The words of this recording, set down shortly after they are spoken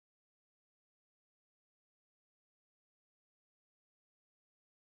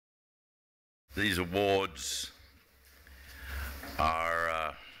These awards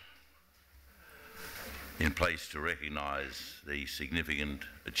are in place to recognise the significant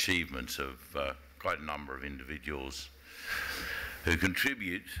achievements of quite a number of individuals who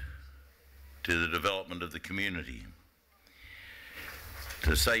contribute to the development of the community,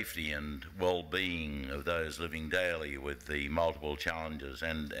 to the safety and well-being of those living daily with the multiple challenges,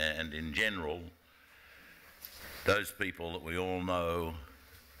 and in general, those people that we all know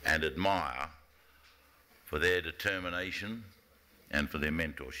and admire for their determination and for their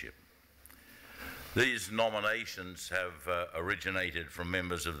mentorship. These nominations have originated from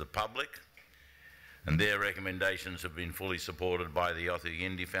members of the public, and their recommendations have been fully supported by the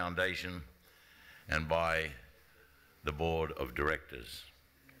Yolngu Foundation and by the Board of Directors.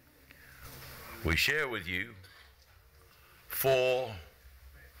 We share with you 4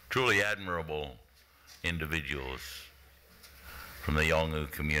 truly admirable individuals from the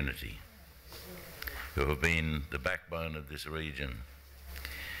Yolngu community who have been the backbone of this region.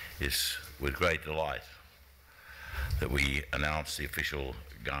 It's with great delight that we announce the official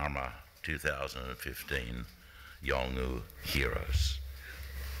Garma 2015 Yolngu Heroes.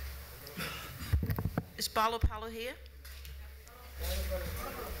 Is Balopalo here?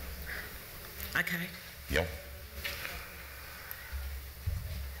 Okay. Yep.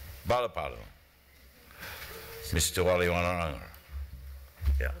 Balopalo. Mr. Wali Wanaranga.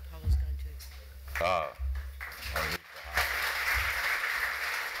 Yeah. Balopalo's going to.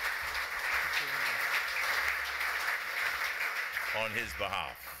 On his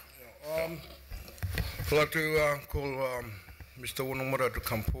behalf. I'd like to call Mr. Wunumura to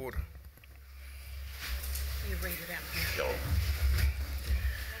come forward. You read it out. Sure.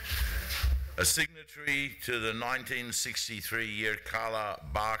 A signatory to the 1963 Yirrkala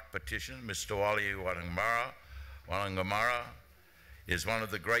Bark petition, Mr. Wali Wanangamara is one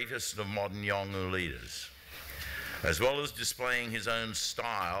of the greatest of modern Yolngu leaders. As well as displaying his own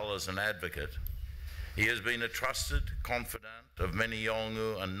style as an advocate, he has been a trusted confidant of many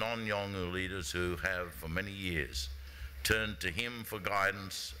Yolngu and non-Yolngu leaders who have, for many years, turned to him for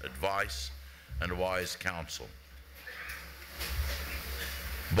guidance, advice, and wise counsel.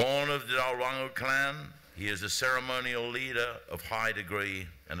 Born of the Yolngu clan, he is a ceremonial leader of high degree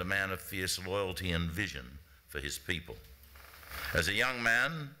and a man of fierce loyalty and vision for his people. As a young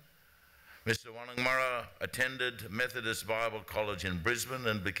man, Mr. Wanangamara attended Methodist Bible College in Brisbane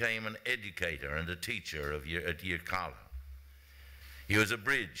and became an educator and a teacher at Yirrkala. He was a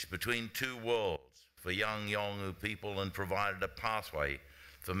bridge between 2 worlds for young Yolngu people and provided a pathway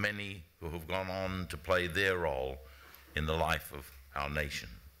for many who have gone on to play their role in the life of our nation.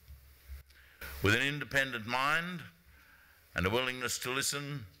 With an independent mind and a willingness to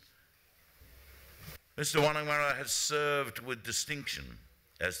listen, Mr. Wanangamara has served with distinction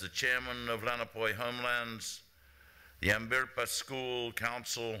as the chairman of Lanapoi Homelands, the Ambirpa School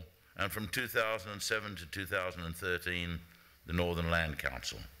Council, and from 2007 to 2013, the Northern Land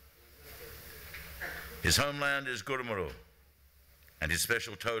Council. His homeland is Gurumuru, and his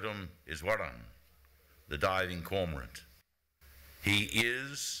special totem is Warang, the diving cormorant. He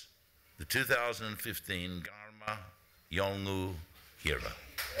is the 2015 Garma Yolngu Hero.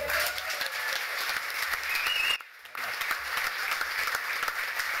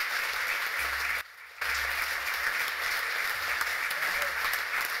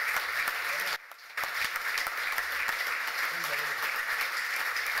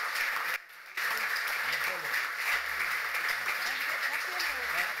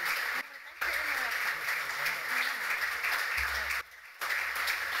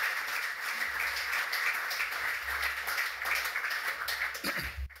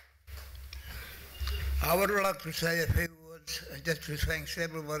 I would like to say a few words just to thank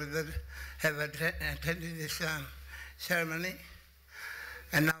everybody that have attended this ceremony.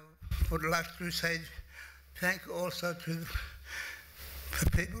 And I would like to say thank also to the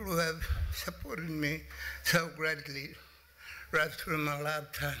people who have supported me so greatly right through my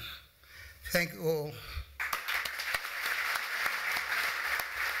lifetime. Thank you all.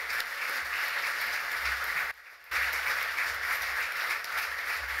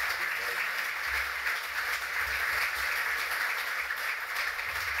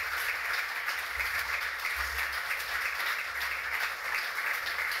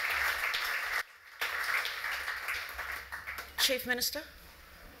 Chief Minister.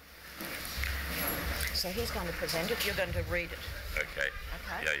 So he's going to present it, you're going to read it. Okay.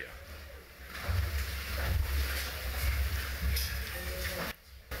 Okay. Yeah.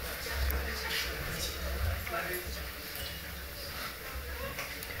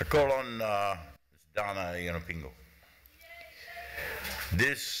 I call on Ms. Dana Yanapingo.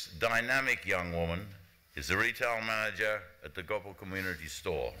 This dynamic young woman is the retail manager at the Gopo Community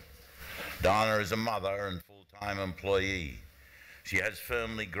Store. Dana is a mother and full-time employee. She has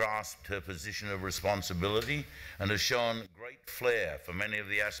firmly grasped her position of responsibility and has shown great flair for many of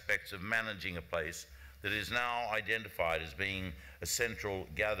the aspects of managing a place that is now identified as being a central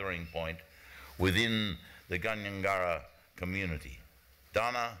gathering point within the Ganyangara community.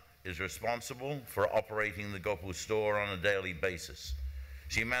 Dana is responsible for operating the Gopo store on a daily basis.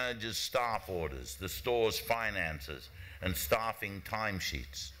 She manages staff orders, the store's finances, and staffing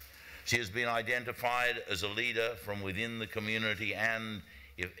timesheets. She has been identified as a leader from within the community, and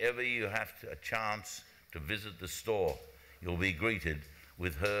if ever you have a chance to visit the store, you'll be greeted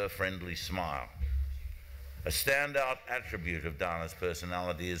with her friendly smile. A standout attribute of Dana's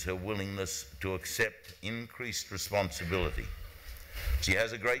personality is her willingness to accept increased responsibility. She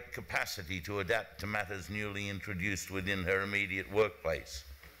has a great capacity to adapt to matters newly introduced within her immediate workplace.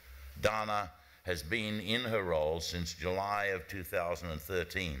 Dana has been in her role since July of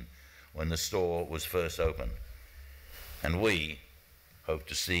 2013, when the store was first opened. And we hope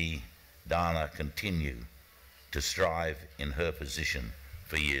to see Dana continue to strive in her position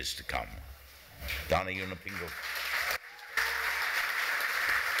for years to come. Dana Yunapingo.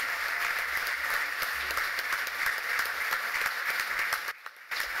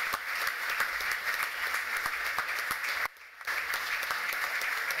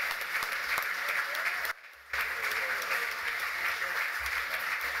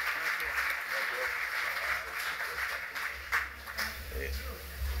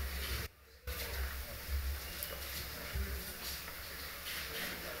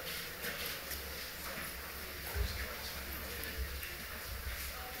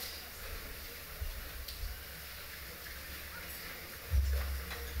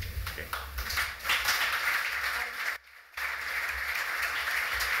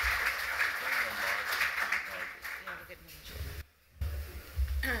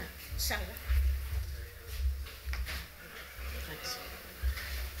 Senator. Thanks.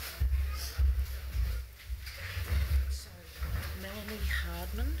 So, Melanie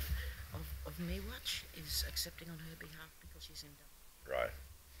Hardman of Miwatch is accepting on her behalf because she's in Dublin. Right.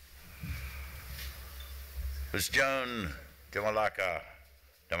 Ms. Joan Demalaka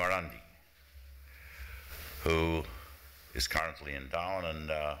Damarandi, who is currently in Darwin, and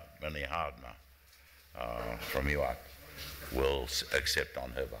Melanie Hardman from Miwatch will accept on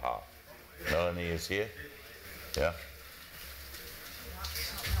her behalf. Melanie is here? Yeah?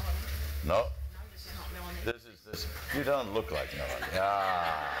 No? This is this. You don't look like Melanie.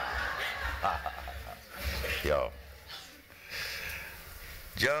 Ah. Yo.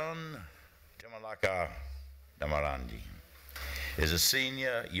 Joan Jamalaka Damarandi is a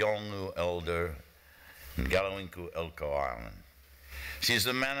senior Yolngu elder in Galawinku, Elko Island. She's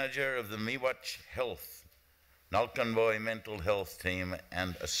the manager of the Miwatch Health Nalkanboy mental health team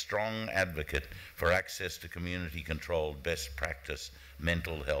and a strong advocate for access to community-controlled best practice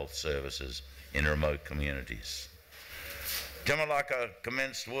mental health services in remote communities. Jamalaka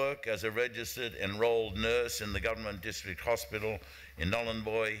commenced work as a registered enrolled nurse in the Government District Hospital in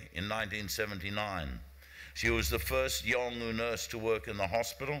Nollanboy in 1979. She was the first Yolngu nurse to work in the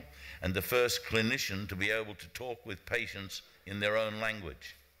hospital and the first clinician to be able to talk with patients in their own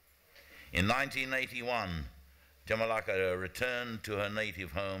language. In 1981, Jamalaka returned to her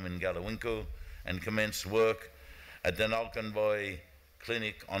native home in Galawinku and commenced work at the Nalkanboy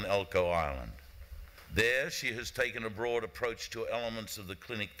Clinic on Elko Island. There, she has taken a broad approach to elements of the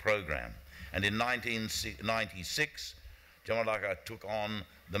clinic program, and in 1996, Jamalaka took on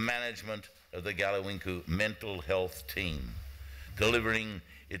the management of the Galawinku mental health team, delivering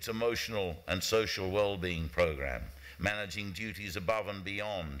its emotional and social well-being program, managing duties above and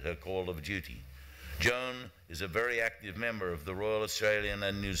beyond her call of duty. Joan is a very active member of the Royal Australian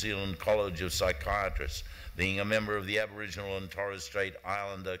and New Zealand College of Psychiatrists, being a member of the Aboriginal and Torres Strait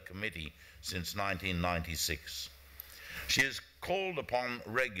Islander Committee since 1996. She is called upon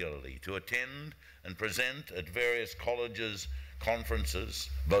regularly to attend and present at various colleges, conferences,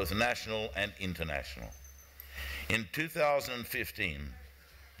 both national and international. In 2015,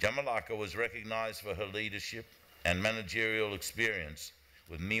 Jamalaka was recognized for her leadership and managerial experience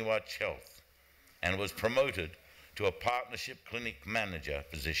with Miwatch Health, and was promoted to a partnership clinic manager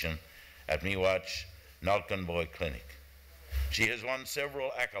position at Miwatch Nalkanboy Clinic. She has won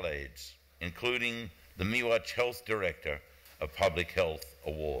several accolades, including the Miwatch Health Director of Public Health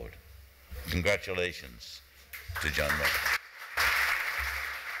Award. Congratulations to Joan Murphy.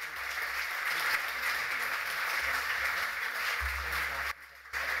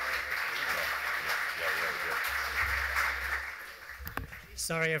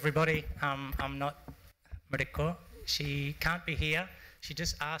 Sorry, everybody. I'm not Mariko. She can't be here. She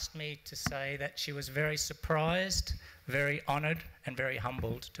just asked me to say that she was very surprised, very honoured, and very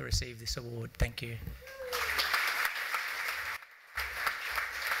humbled to receive this award. Thank you.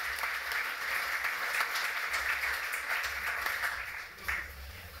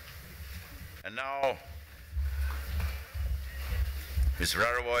 And now, Ms.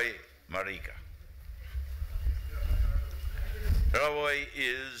 Rarawai Marika. Rarawai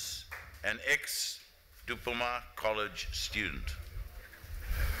is an ex-Diploma College student.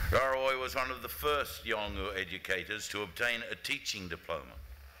 Rarawai was one of the first Yolngu educators to obtain a teaching diploma.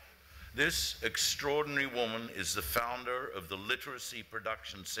 This extraordinary woman is the founder of the Literacy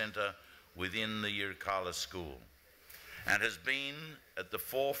Production Centre within the Yirrkala School and has been at the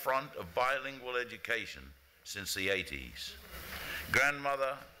forefront of bilingual education since the 80s.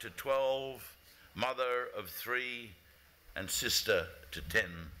 Grandmother to 12, mother of 3, and sister to 10.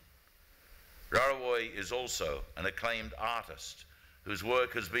 Rarawai is also an acclaimed artist whose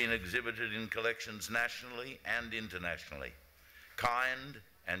work has been exhibited in collections nationally and internationally. Kind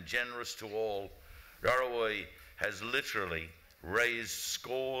and generous to all, Rarawai has literally raised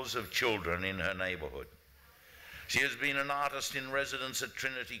scores of children in her neighbourhood. She has been an artist in residence at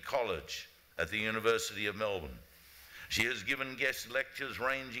Trinity College at the University of Melbourne. She has given guest lectures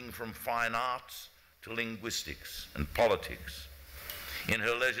ranging from fine arts to linguistics and politics. In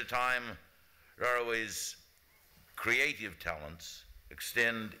her leisure time, Rarawai's creative talents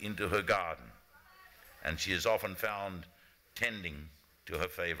extend into her garden, and she is often found tending to her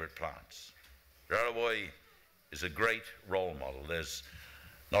favourite plants. Rarawai is a great role model. There's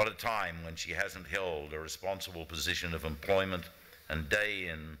not a time when she hasn't held a responsible position of employment, and day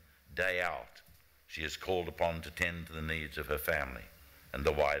in, day out, she is called upon to tend to the needs of her family and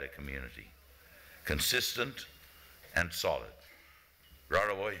the wider community. Consistent and solid.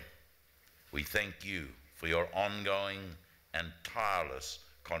 Rarawai, we thank you for your ongoing and tireless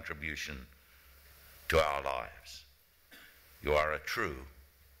contribution to our lives. You are a true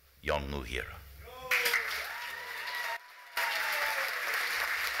Yolngu hero.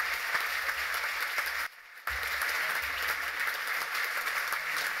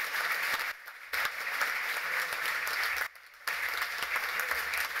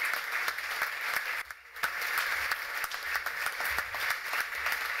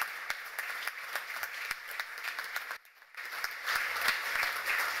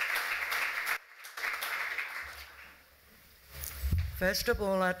 First of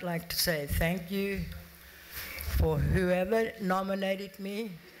all, I'd like to say thank you for whoever nominated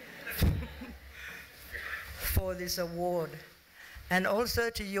me for this award, and also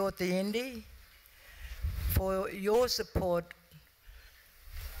to Yolngu for your support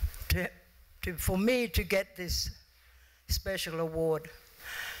for me to get this special award.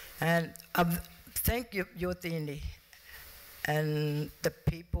 And thank you, Yolngu, and the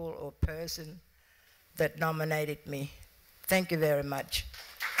people or person that nominated me. Thank you very much.